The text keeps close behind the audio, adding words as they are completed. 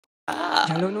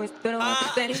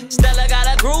Stella got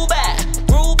a groove back,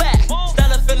 groove back.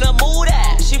 Stella finna move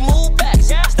that, she move back.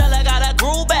 Stella got a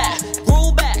groove back,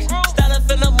 groove back. Stella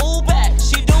finna move back,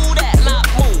 she do that. Not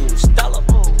move, Stella,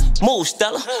 move,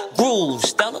 Stella, groove,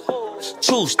 Stella,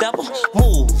 true Stella,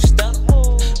 move, Stella,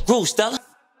 groove, Stella.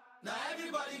 Now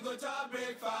everybody go to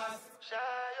breakfast.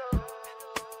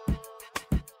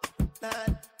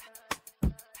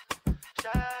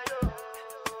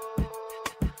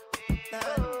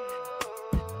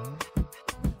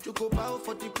 You go bow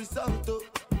for the result, oh.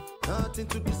 Nothing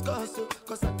to discuss, oh.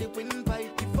 Cause I did win by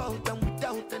default and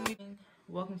without any.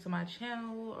 Welcome to my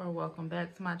channel, or welcome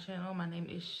back to my channel. My name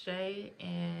is Shay,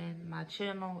 and my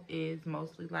channel is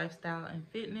mostly lifestyle and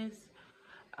fitness.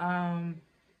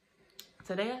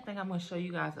 Today I think I'm going to show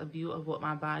you guys a view of what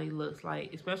my body looks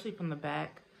like, especially from the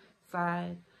back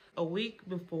side. A week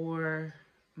before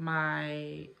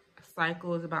my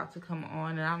cycle is about to come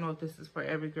on, and I don't know if this is for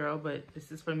every girl, but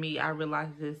this is for me. I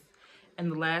realized this in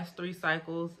the last 3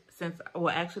 cycles since,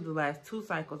 well, actually the last 2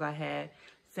 cycles I had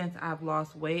since I've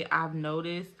lost weight. I've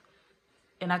noticed,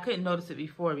 and I couldn't notice it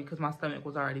before because my stomach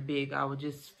was already big. I would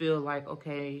just feel like,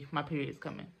 okay, my period is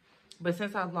coming. But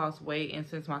since I've lost weight and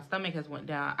since my stomach has went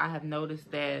down, I have noticed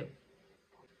that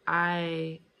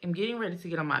I am getting ready to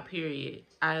get on my period.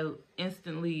 I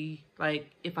instantly, like,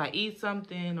 if I eat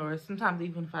something, or sometimes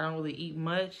even if I don't really eat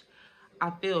much,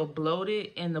 I feel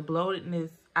bloated. And the bloatedness,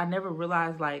 I never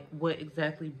realized like what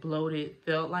exactly bloated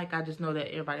felt like. I just know that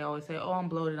everybody always say, oh, I'm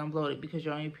bloated because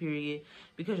you're on your period,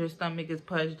 because your stomach is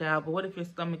pudged out. But what if your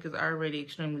stomach is already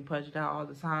extremely pudged out all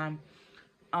the time?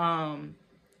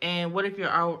 And what if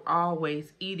you're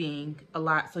always eating a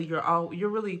lot? So it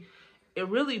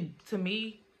really, to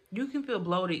me, you can feel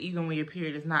bloated even when your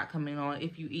period is not coming on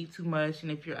if you eat too much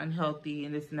and if you're unhealthy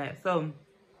and this and that. So,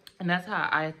 and that's how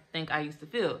I think I used to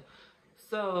feel.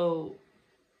 So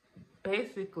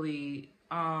basically,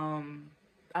 I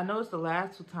noticed the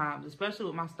last 2 times, especially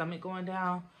with my stomach going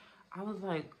down, I was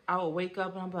like, I would wake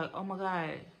up and I'm like, oh my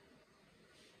God,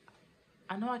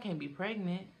 I know I can't be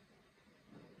pregnant.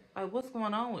 Like, what's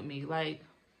going on with me? Like,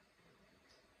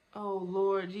 oh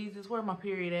Lord Jesus, where my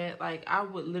period at? Like, I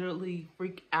would literally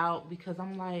freak out because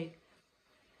I'm like,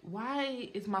 why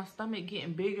is my stomach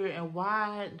getting bigger and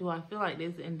why do I feel like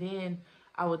this? And then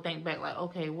I would think back like,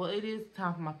 okay, well, it is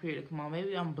time for my period to come on.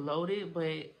 Maybe I'm bloated,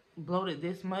 but bloated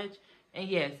this much. And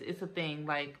yes, it's a thing.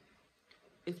 Like,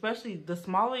 especially the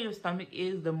smaller your stomach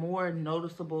is, the more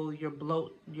noticeable your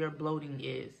bloating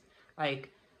is.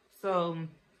 Like, so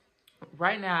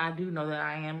right now I do know that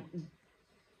I am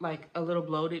like a little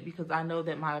bloated because I know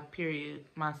that my period,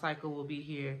 my cycle will be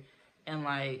here in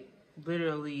like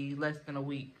literally less than a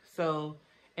week. So,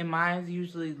 and mine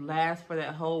usually lasts for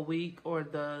that whole week or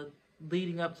the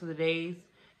leading up to the days.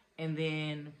 And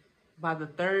then by the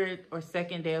 3rd or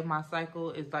 2nd day of my cycle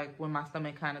is like when my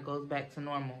stomach kind of goes back to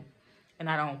normal and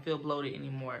I don't feel bloated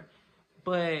anymore.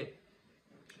 But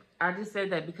I just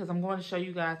said that because I'm going to show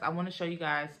you guys, I want to show you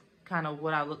guys kind of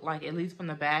what I look like, at least from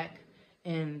the back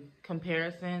in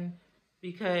comparison,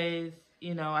 because,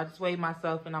 you know, I just weighed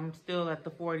myself and I'm still at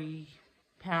the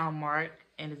 40-pound mark,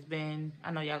 and it's been, I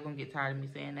know y'all gonna get tired of me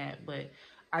saying that, but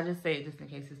I just say it just in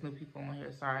case there's new people on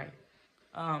here, sorry.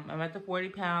 I'm at the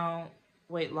 40-pound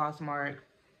weight loss mark,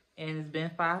 and it's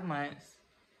been 5 months.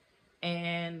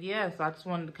 And yeah, so I just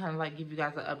wanted to kind of like give you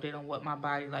guys an update on what my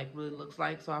body like really looks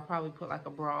like. So I'll probably put like a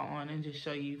bra on and just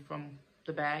show you from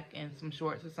the back and some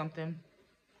shorts or something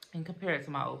and compare it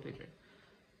to my old picture.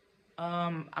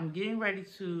 I'm getting ready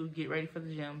to get ready for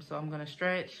the gym. So I'm going to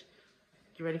stretch,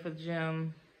 get ready for the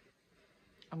gym.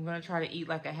 I'm going to try to eat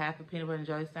like a half a peanut butter and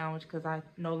jelly sandwich because I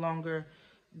no longer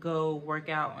go work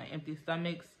out on empty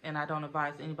stomachs, and I don't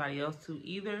advise anybody else to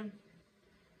either.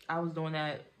 I was doing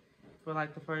that for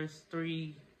like the first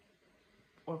 3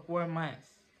 or 4 months,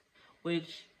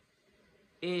 which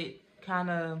it kind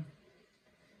of,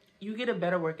 you get a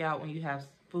better workout when you have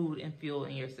food and fuel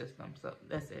in your system. So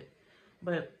that's it.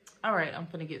 But all right, I'm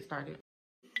gonna get started.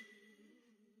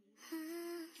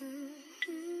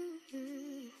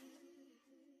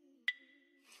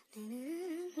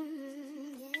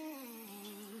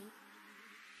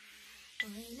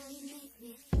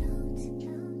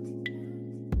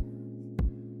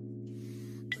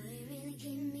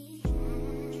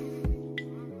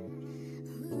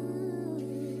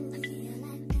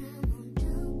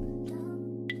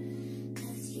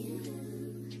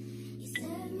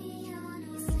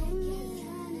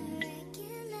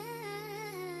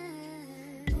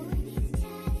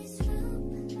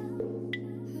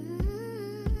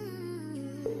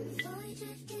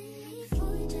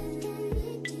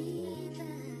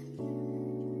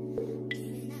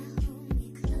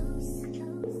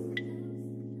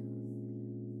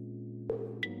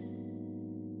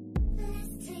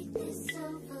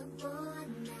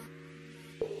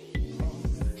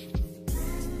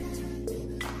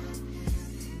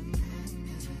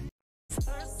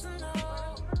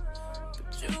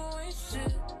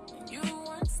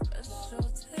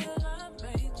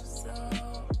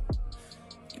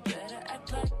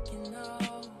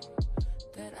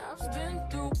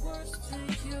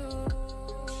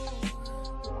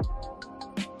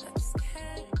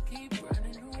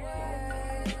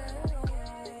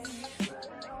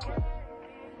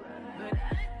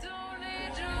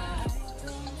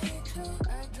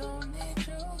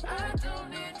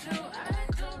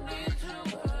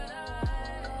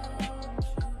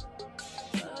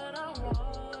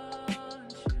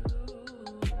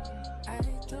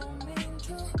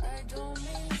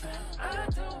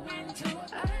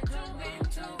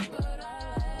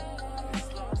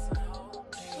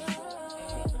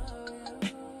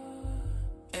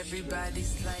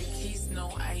 Everybody's like he's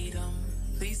no item.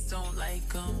 Please don't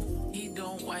like him. He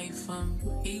don't wife him.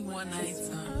 He one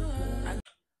item.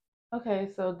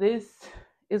 Okay, so this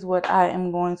is what I am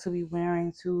going to be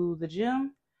wearing to the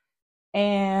gym.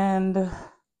 And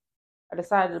I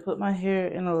decided to put my hair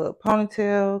in a little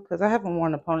ponytail because I haven't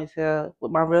worn a ponytail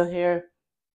with my real hair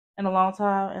in a long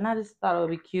time, and I just thought it would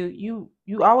be cute. You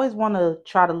always want to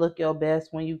try to look your best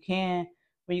when you can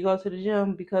when you go to the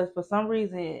gym, because for some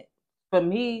reason, for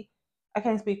me, I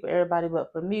can't speak for everybody,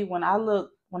 but for me, when I feel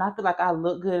like I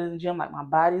look good in the gym, like my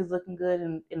body's looking good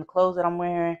in the clothes that I'm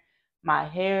wearing, my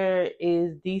hair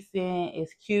is decent,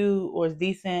 it's cute or it's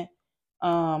decent,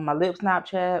 my lips not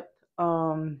chapped,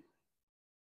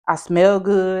 I smell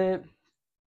good,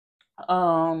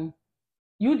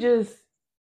 you just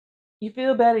you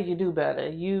feel better, you do better.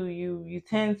 You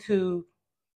tend to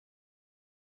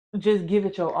just give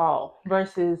it your all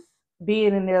versus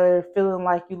being in there feeling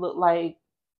like you look like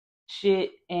shit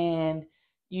and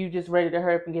you just ready to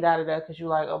hurry up and get out of there because you're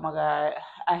like, oh my god,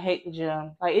 I hate the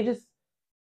gym. Like it just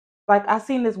like I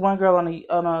seen this one girl on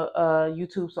a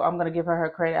YouTube, so I'm gonna give her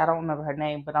credit. I don't remember her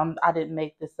name, but I didn't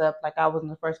make this up. Like I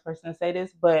wasn't the first person to say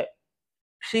this, but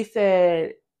she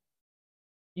said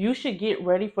you should get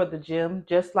ready for the gym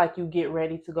just like you get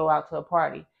ready to go out to a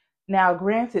party. Now,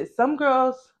 granted,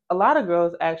 a lot of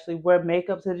girls actually wear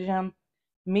makeup to the gym.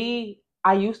 Me,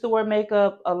 I used to wear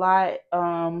makeup a lot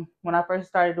when I first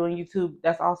started doing YouTube.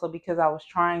 That's also because I was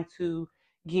trying to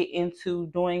get into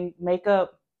doing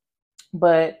makeup.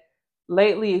 But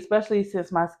lately, especially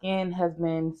since my skin has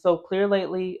been so clear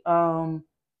lately,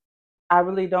 I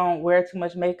really don't wear too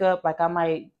much makeup. Like I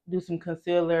might do some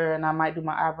concealer and I might do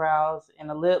my eyebrows and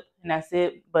a lip and that's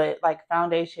it. But like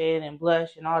foundation and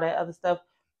blush and all that other stuff,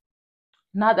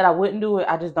 not that I wouldn't do it,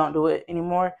 I just don't do it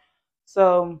anymore.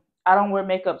 So I don't wear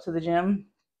makeup to the gym.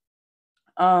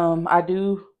 I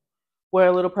do wear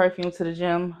a little perfume to the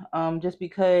gym, just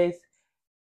because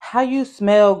how you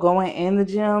smell going in the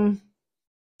gym,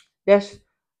 that's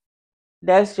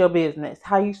That's your business.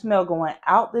 How you smell going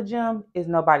out the gym is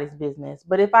nobody's business.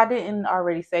 But if I didn't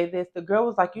already say this, the girl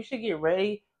was like, you should get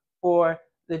ready for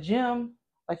the gym.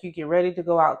 Like you get ready to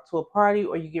go out to a party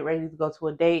or you get ready to go to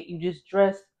a date. You just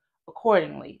dress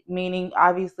accordingly. Meaning,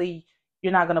 obviously,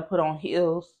 you're not going to put on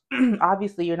heels.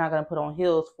 Obviously, you're not going to put on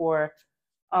heels for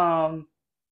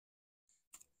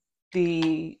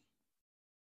the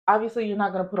obviously you're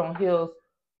not going to put on heels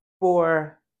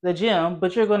for the gym,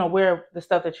 but you're going to wear the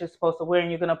stuff that you're supposed to wear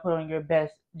and you're going to put on your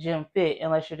best gym fit,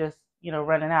 unless you're just,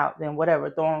 running out, then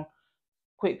whatever, throw on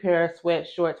quick pair of sweat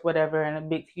shorts, whatever, and a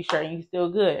big t-shirt and you're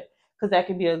still good, because that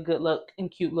can be a good look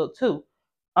and cute look too.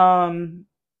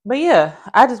 But yeah,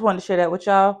 I just wanted to share that with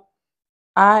y'all.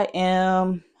 I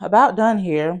am about done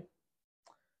here,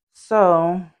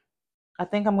 so I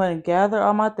think I'm going to gather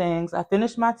all my things. I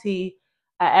finished my tea.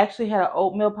 I actually had an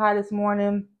oatmeal pie this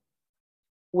morning,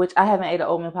 which I haven't ate an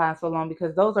oatmeal pie in so long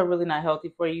because those are really not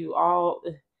healthy for you.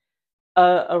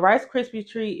 A Rice Krispie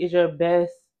treat is your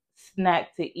best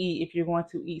snack to eat if you're going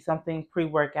to eat something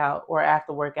pre-workout or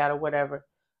after workout or whatever.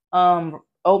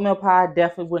 Oatmeal pie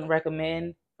definitely wouldn't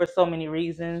recommend for so many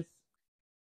reasons,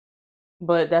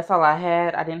 but that's all I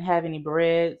had. I didn't have any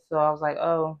bread, so I was like,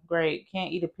 oh, great,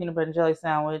 can't eat a peanut butter and jelly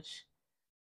sandwich.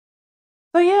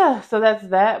 So yeah, so that's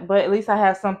that. But at least I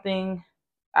have something.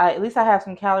 At least I have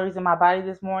some calories in my body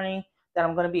this morning that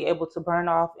I'm going to be able to burn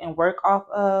off and work off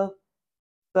of.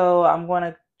 So I'm going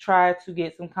to try to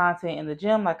get some content in the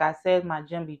gym. Like I said, my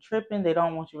gym be tripping. They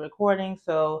don't want you recording.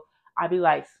 So I be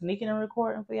like sneaking and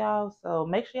recording for y'all. So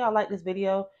make sure y'all like this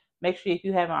video. Make sure if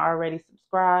you haven't already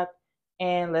subscribed.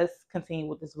 And let's continue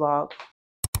with this vlog.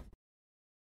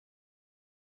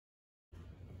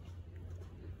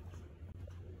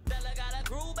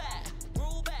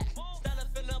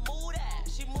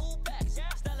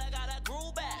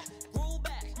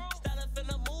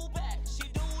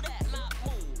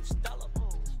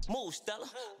 Move, Stella,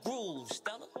 groove,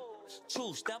 Stella,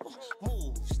 true Stella,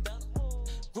 move, Stella,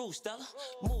 groove, Stella,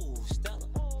 move, Stella,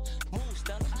 move,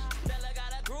 Stella. Stella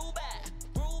got a groove back,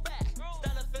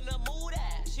 Stella finna move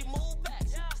that, she move back.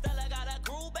 Stella got a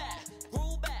groove back,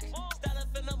 Stella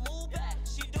finna move back,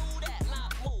 she do that,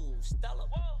 not move, Stella,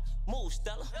 groove,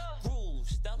 Stella,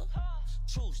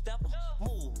 true Stella,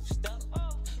 move,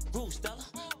 Stella, groove, Stella,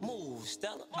 move,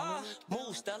 Stella,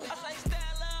 move, Stella. I say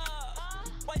Stella,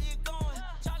 where you going?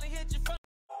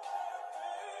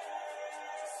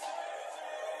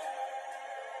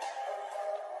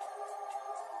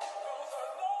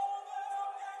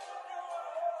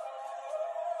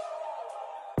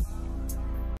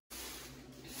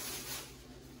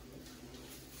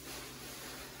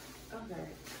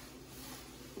 Okay.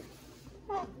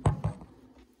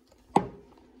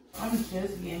 I'm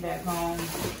just getting back home,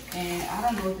 and I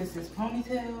don't know if it's this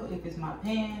ponytail, if it's my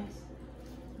pants,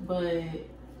 but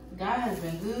God has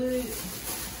been good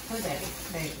today,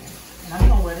 baby. And I'm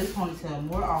gonna wear this ponytail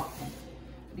more often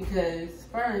because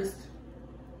first,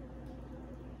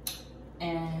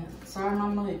 and sorry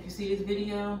mama if you see this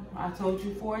video, I told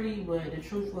you 40, but the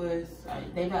truth was,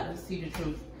 they about to see the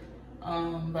truth.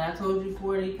 But I told you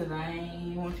 40 because I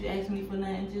ain't want you to ask me for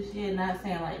nothing just yet. Not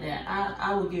saying like that.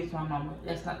 I would give it to my mama.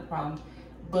 That's not the problem.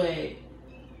 But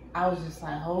I was just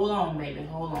like, hold on, baby.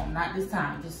 Hold on. Not this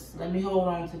time. Just let me hold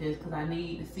on to this because I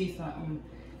need to see something.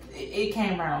 It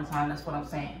came right on time. That's what I'm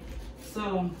saying.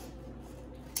 So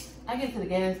I get to the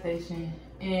gas station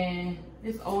and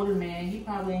this older man, he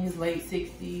probably in his late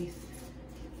 60s.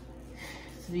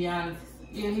 To be honest.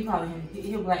 Yeah,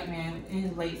 he a black man in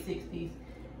his late 60s.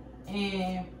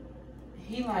 And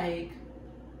he like,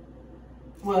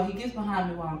 well, he gets behind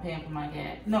me while I'm paying for my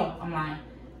gas. No, I'm lying.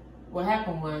 What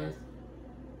happened was,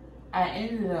 I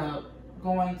ended up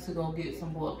going to go get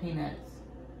some boiled peanuts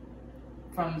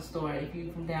from the store. If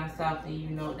you from down south, then you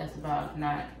know what that's about. If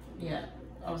not, yeah.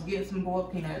 I was getting some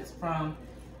boiled peanuts from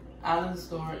out of the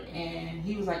store, and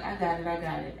he was like, I got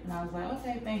it. And I was like,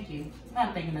 okay, thank you.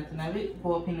 Not thinking nothing of it.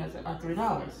 Boiled peanuts are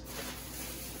 $3.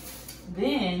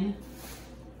 Then,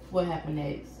 what happened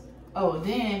next? Oh,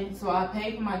 then, so I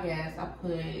paid for my gas. I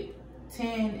put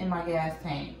 10 in my gas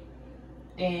tank.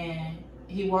 And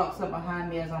he walks up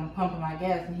behind me as I'm pumping my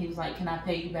gas, and he was like, can I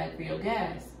pay you back for your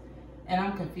gas? And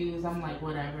I'm confused. I'm like,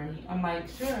 whatever. I'm like,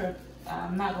 sure,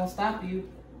 I'm not going to stop you.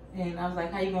 And I was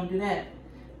like, how you going to do that?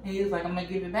 And he was like, I'm going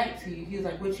to give it back to you. He was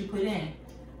like, what you put in?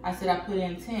 I said, I put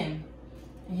in 10.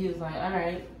 And he was like, all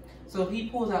right. So he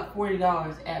pulls out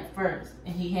 $40 at first,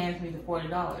 and he hands me the $40.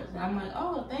 And I'm like,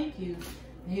 oh, thank you.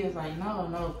 And he was like,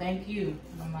 no, thank you.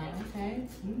 And I'm like, okay,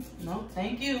 no,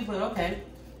 thank you, but okay.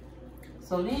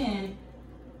 So then,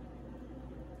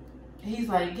 he's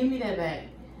like, give me that back.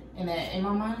 And in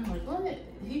my mind, I'm like, what?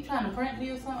 He trying to prank me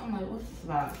or something? I'm like, what's this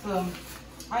about? So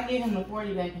I gave him the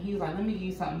 40 back, and he was like, let me give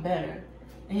you something better.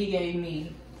 And he gave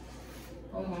me,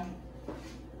 hold on.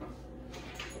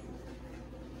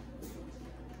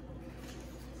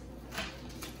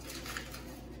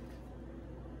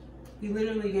 He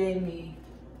literally gave me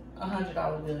a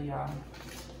 $100 bill, y'all.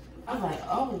 I was like,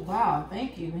 oh, wow,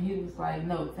 thank you. And he was like,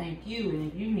 no, thank you.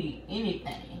 And if you need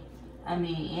anything, I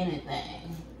mean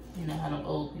anything. You know how them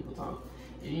old people talk.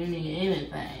 If you need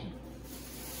anything,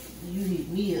 you hit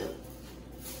me up.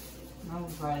 And I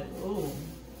was like, oh,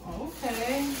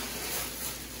 okay.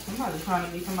 Somebody's trying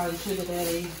to be somebody's sugar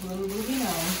daddy. Little do he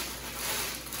know.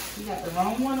 You got the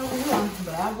wrong one over here.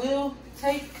 But I will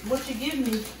take what you give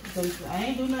me. Because I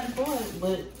ain't do nothing for it,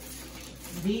 but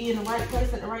be in the right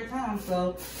place at the right time.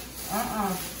 So,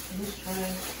 this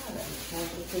trash.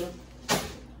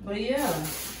 But yeah,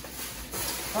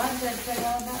 so I just had to take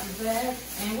all that bad.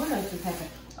 And what else just happened?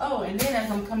 Oh, and then as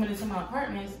I'm coming into my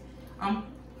apartments, I'm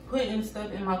putting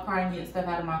stuff in my car and getting stuff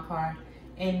out of my car.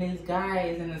 And this guy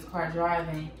is in his car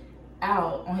driving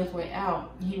out, on his way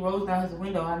out. He rolls down his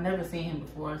window. I've never seen him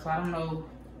before, so I don't know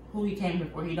who he came here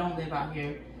for. He don't live out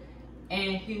here.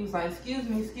 And he was like, excuse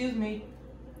me.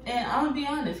 And I'm gonna be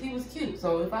honest, he was cute.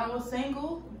 So if I was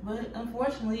single, but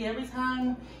unfortunately, every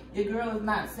time your girl is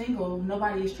not single,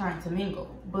 nobody is trying to mingle.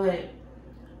 But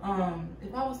if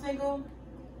I was single,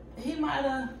 I might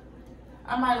have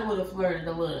would have flirted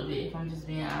a little bit, if I'm just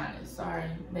being honest. Sorry,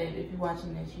 baby, if you're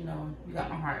watching this, you know, you got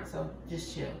my heart, so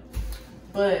just chill.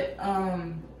 But, I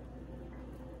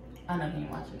know he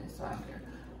ain't watching this, so I don't care.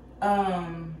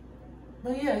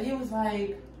 But yeah, he was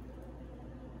like,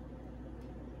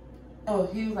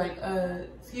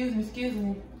 excuse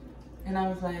me. And I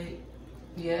was like,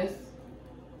 yes.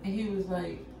 And he was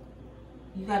like,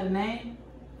 you got a name?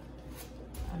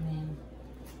 I mean,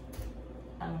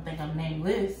 I don't think I'm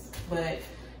nameless, but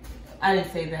I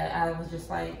didn't say that. I was just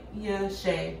like, yeah,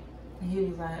 Shay. And he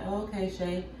was like, oh, okay,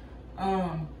 Shay.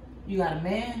 You got a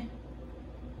man?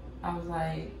 I was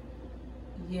like,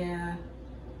 yeah.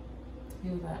 He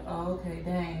was like, oh, okay,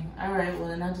 dang. All right, well,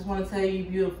 then I just want to tell you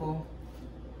you're beautiful.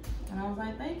 And I was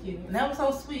like, thank you. And that was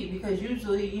so sweet because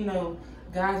usually, you know,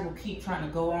 guys will keep trying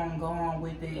to go on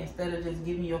with it instead of just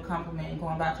giving you a compliment and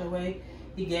going about your way.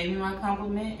 He gave me my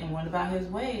compliment and went about his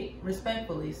way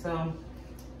respectfully. So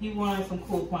he wanted some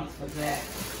cool points for that.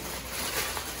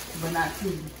 But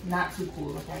not too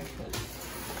cool, okay?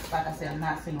 Because like I said, I'm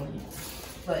not single anymore.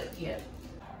 But yeah.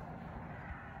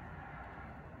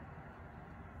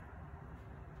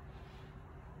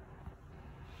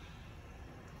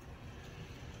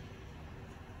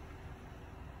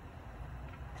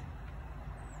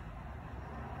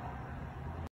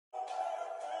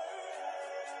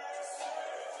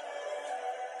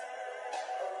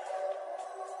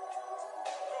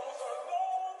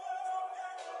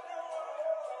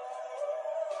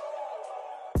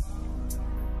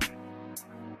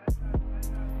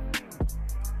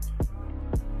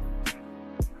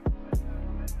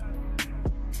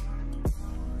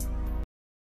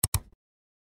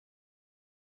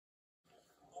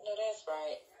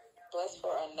 else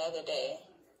for another day.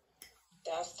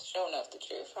 That's sure enough the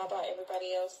truth. How about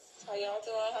everybody else? How y'all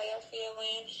doing? How y'all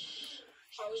feeling?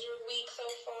 How was your week so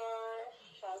far?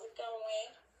 How's it going?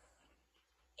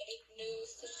 Any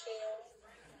news to share?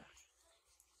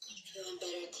 I'm feeling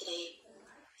better today.